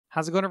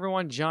How's it going,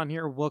 everyone? John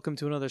here. Welcome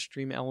to another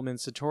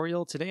StreamElements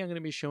tutorial. Today I'm going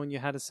to be showing you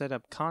how to set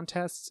up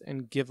contests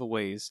and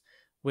giveaways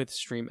with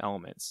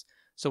StreamElements.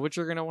 So what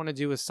you're going to want to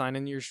do is sign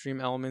in your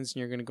StreamElements, and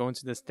you're going to go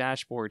into this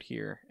dashboard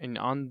here. And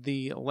on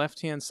the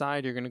left-hand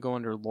side, you're going to go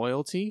under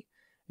Loyalty,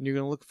 and you're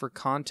going to look for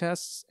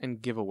Contests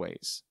and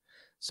Giveaways.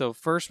 So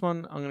first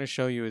one I'm going to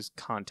show you is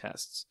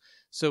Contests.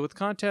 So with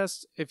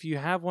Contests, if you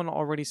have one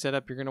already set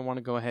up, you're going to want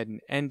to go ahead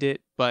and end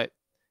it, but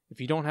if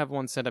you don't have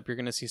one set up, you're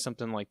going to see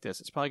something like this.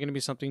 It's probably going to be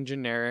something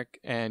generic,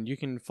 and you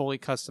can fully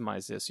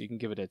customize this. You can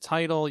give it a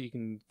title, you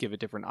can give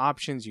it different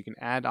options, you can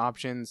add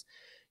options,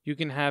 you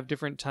can have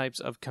different types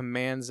of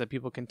commands that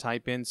people can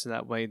type in, so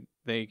that way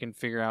they can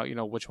figure out,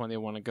 which one they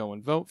want to go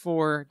and vote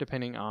for,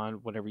 depending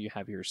on whatever you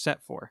have here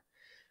set for.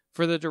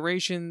 For the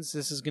durations,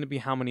 this is going to be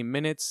how many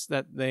minutes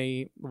that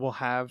they will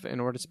have in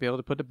order to be able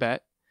to put a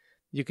bet.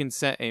 You can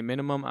set a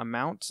minimum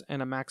amount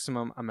and a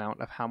maximum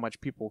amount of how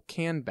much people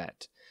can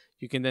bet.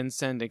 You can then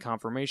send a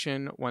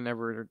confirmation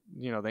whenever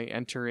they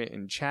enter it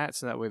in chat,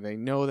 so that way they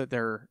know that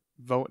their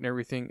vote and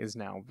everything is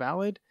now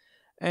valid.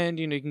 And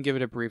you can give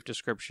it a brief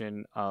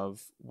description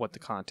of what the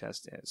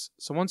contest is.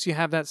 So once you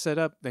have that set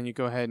up, then you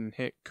go ahead and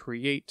hit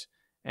create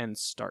and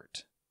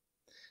start.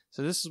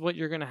 So this is what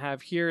you're going to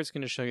have here. It's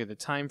going to show you the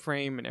time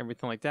frame and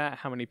everything like that,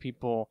 how many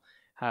people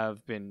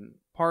have been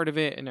part of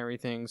it and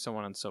everything, so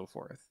on and so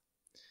forth.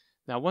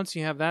 Now once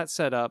you have that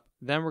set up,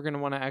 then we're going to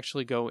want to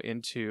actually go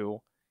into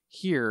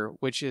here,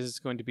 which is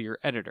going to be your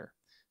editor.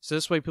 So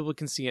this way people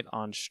can see it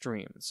on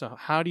stream. So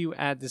how do you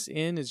add this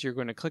in is you're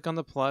going to click on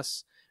the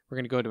plus, we're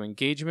going to go to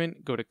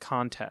engagement, go to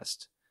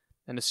contest.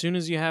 And as soon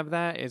as you have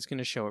that, it's going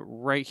to show it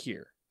right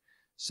here.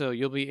 So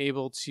you'll be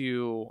able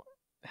to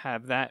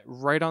have that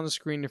right on the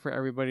screen for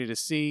everybody to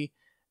see.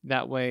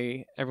 That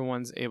way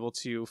everyone's able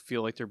to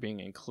feel like they're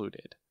being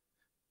included.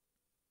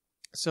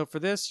 So for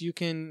this, you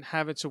can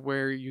have it to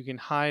where you can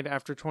hide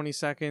after 20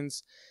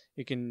 seconds.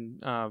 It can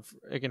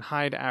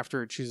hide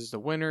after it chooses the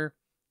winner.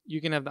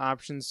 You can have the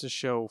options to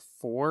show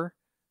 4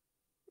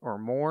 or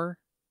more,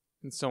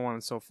 and so on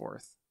and so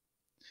forth.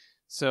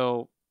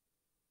 So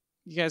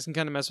you guys can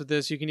kind of mess with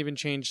this. You can even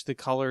change the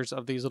colors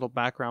of these little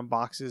background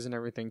boxes and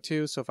everything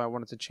too. So if I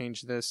wanted to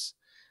change this,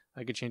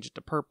 I could change it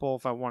to purple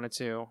if I wanted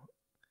to.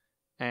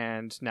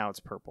 And now it's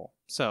purple.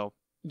 So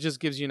it just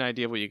gives you an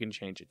idea of what you can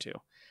change it to.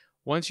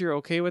 Once you're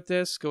okay with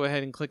this, go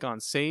ahead and click on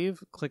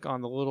save. Click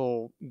on the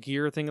little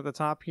gear thing at the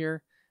top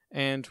here.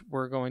 And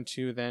we're going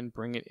to then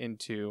bring it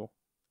into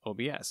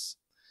OBS.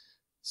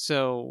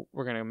 So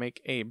we're going to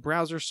make a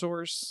browser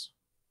source.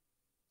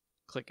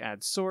 Click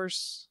add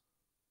source.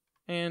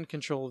 And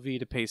Control V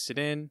to paste it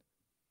in.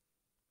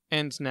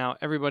 And now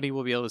everybody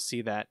will be able to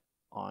see that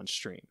on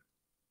stream.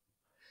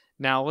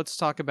 Now let's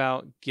talk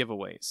about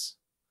giveaways.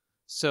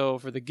 So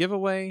for the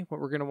giveaway, what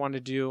we're going to want to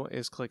do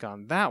is click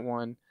on that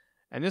one.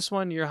 And this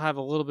one, you'll have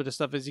a little bit of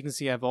stuff. As you can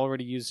see, I've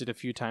already used it a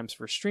few times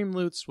for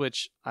Streamloots,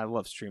 which I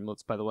love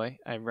Streamloots, by the way.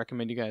 I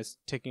recommend you guys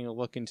taking a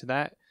look into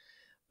that.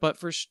 But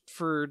for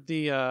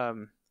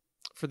the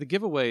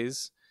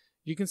giveaways,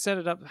 you can set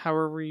it up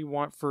however you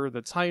want for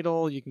the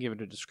title. You can give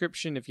it a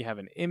description. If you have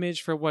an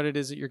image for what it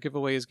is that your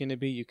giveaway is going to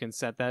be, you can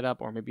set that up,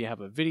 or maybe you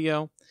have a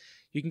video.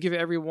 You can give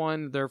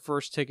everyone their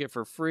first ticket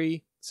for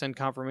free, send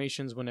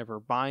confirmations whenever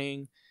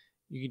buying.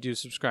 You can do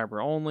subscriber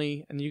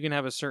only, and you can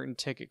have a certain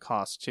ticket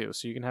cost too.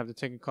 So you can have the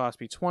ticket cost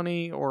be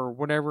 20 or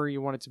whatever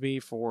you want it to be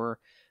for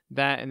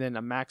that, and then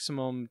a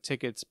maximum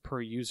tickets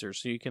per user.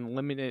 So you can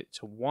limit it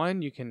to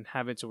 1. You can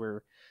have it to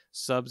where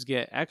subs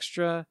get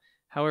extra,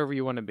 however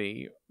you want to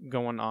be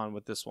going on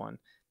with this one.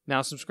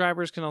 Now,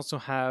 subscribers can also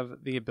have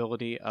the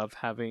ability of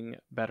having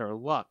better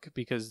luck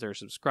because they're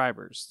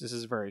subscribers. This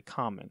is very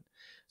common.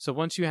 So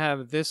once you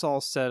have this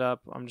all set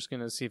up, I'm just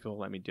going to see if it will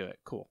let me do it.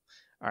 Cool.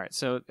 All right,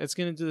 so it's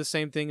going to do the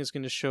same thing. It's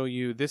going to show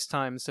you this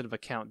time, instead of a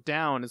count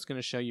down, it's going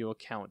to show you a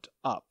count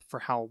up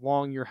for how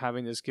long you're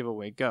having this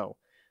giveaway go.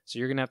 So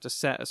you're going to have to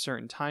set a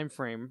certain time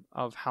frame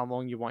of how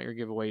long you want your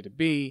giveaway to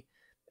be,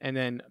 and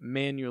then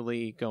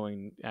manually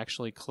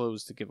actually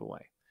close the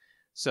giveaway.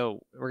 So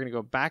we're going to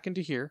go back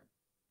into here,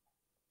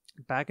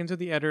 back into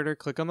the editor,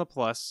 click on the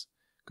plus,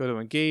 go to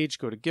engage,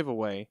 go to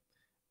giveaway,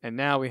 and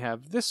now we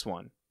have this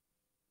one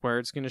where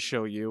it's going to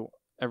show you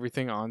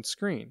everything on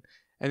screen.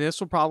 And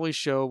this will probably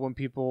show when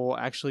people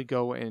actually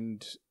go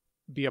and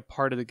be a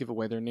part of the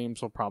giveaway. Their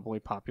names will probably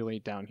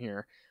populate down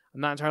here.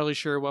 I'm not entirely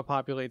sure what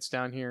populates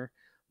down here,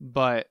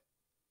 but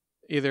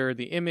either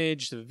the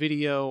image, the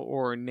video,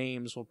 or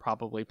names will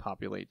probably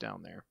populate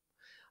down there.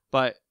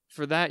 But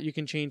for that, you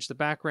can change the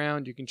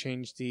background. You can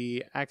change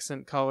the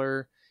accent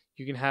color.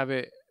 You can have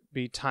it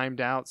be timed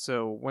out.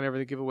 So whenever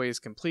the giveaway is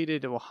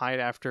completed, it will hide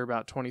after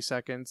about 20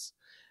 seconds.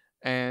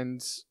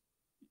 And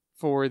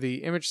for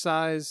the image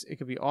size, it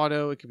could be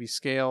auto, it could be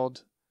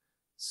scaled.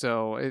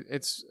 So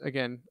it's,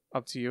 again,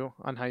 up to you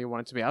on how you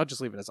want it to be. I'll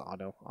just leave it as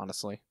auto,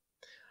 honestly.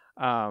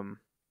 But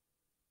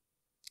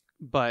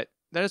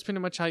that is pretty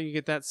much how you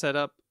get that set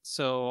up.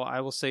 So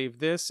I will save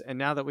this. And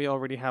now that we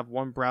already have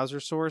one browser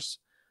source,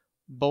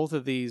 both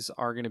of these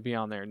are going to be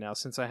on there. Now,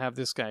 since I have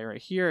this guy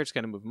right here, I just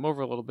got to move him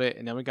over a little bit.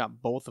 And then we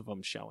got both of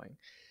them showing.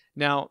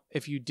 Now,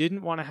 if you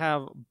didn't want to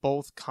have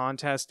both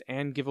contest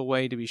and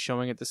giveaway to be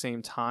showing at the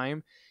same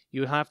time,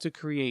 you would have to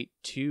create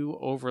 2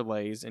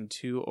 overlays and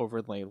 2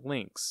 overlay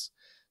links.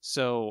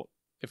 So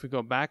if we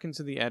go back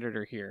into the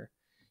editor here,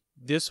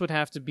 this would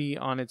have to be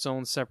on its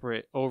own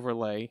separate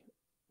overlay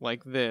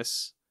like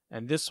this,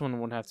 and this one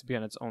would have to be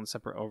on its own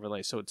separate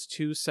overlay. So it's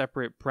 2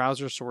 separate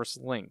browser source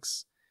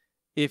links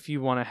if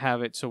you want to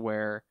have it to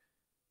where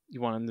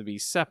you want them to be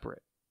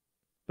separate.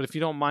 But if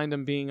you don't mind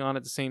them being on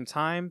at the same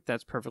time,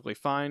 that's perfectly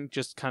fine.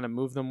 Just kind of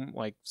move them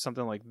like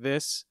something like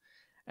this.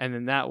 And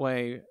then that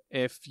way,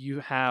 if you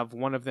have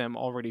one of them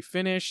already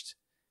finished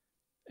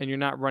and you're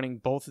not running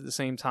both at the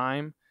same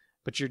time,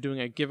 but you're doing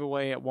a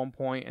giveaway at one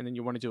point and then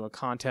you want to do a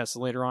contest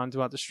later on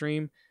throughout the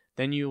stream,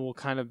 then you will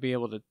kind of be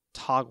able to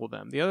toggle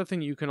them. The other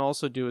thing you can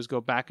also do is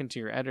go back into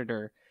your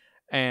editor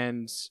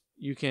and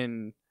you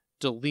can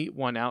delete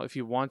one out if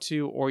you want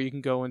to, or you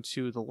can go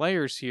into the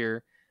layers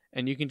here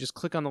and you can just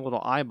click on the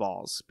little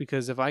eyeballs,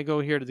 because if I go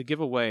here to the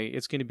giveaway,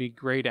 it's going to be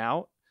grayed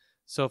out.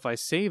 So if I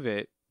save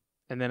it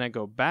and then I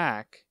go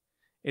back,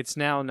 it's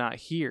now not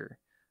here,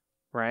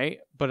 right?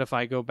 But if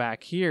I go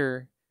back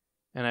here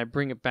and I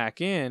bring it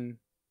back in,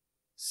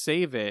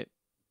 save it,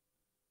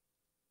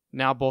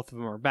 now both of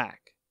them are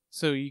back.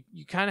 So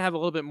you kind of have a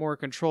little bit more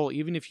control,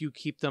 even if you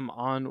keep them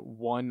on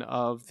one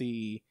of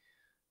the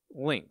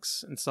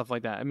links and stuff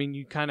like that. I mean,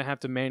 you kind of have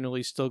to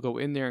manually still go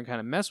in there and kind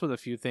of mess with a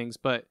few things,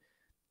 but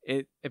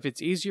if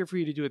it's easier for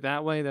you to do it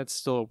that way, that's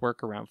still a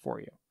workaround for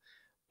you.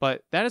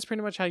 But that is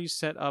pretty much how you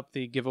set up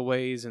the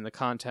giveaways and the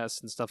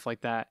contests and stuff like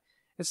that.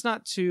 It's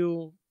not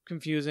too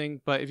confusing,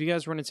 but if you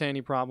guys run into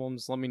any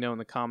problems, let me know in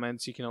the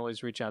comments. You can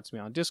always reach out to me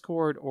on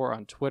Discord or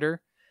on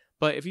Twitter.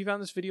 But if you found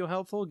this video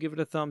helpful, give it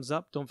a thumbs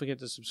up. Don't forget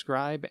to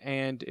subscribe.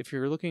 And if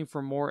you're looking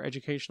for more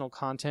educational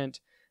content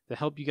to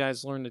help you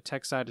guys learn the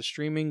tech side of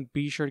streaming,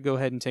 be sure to go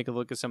ahead and take a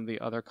look at some of the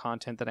other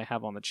content that I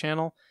have on the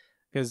channel,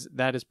 because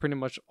that is pretty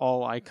much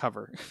all I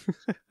cover.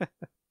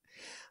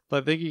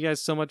 But thank you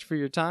guys so much for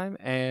your time,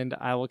 and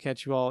I will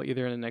catch you all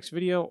either in the next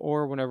video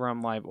or whenever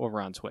I'm live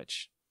over on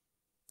Twitch.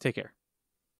 Take care.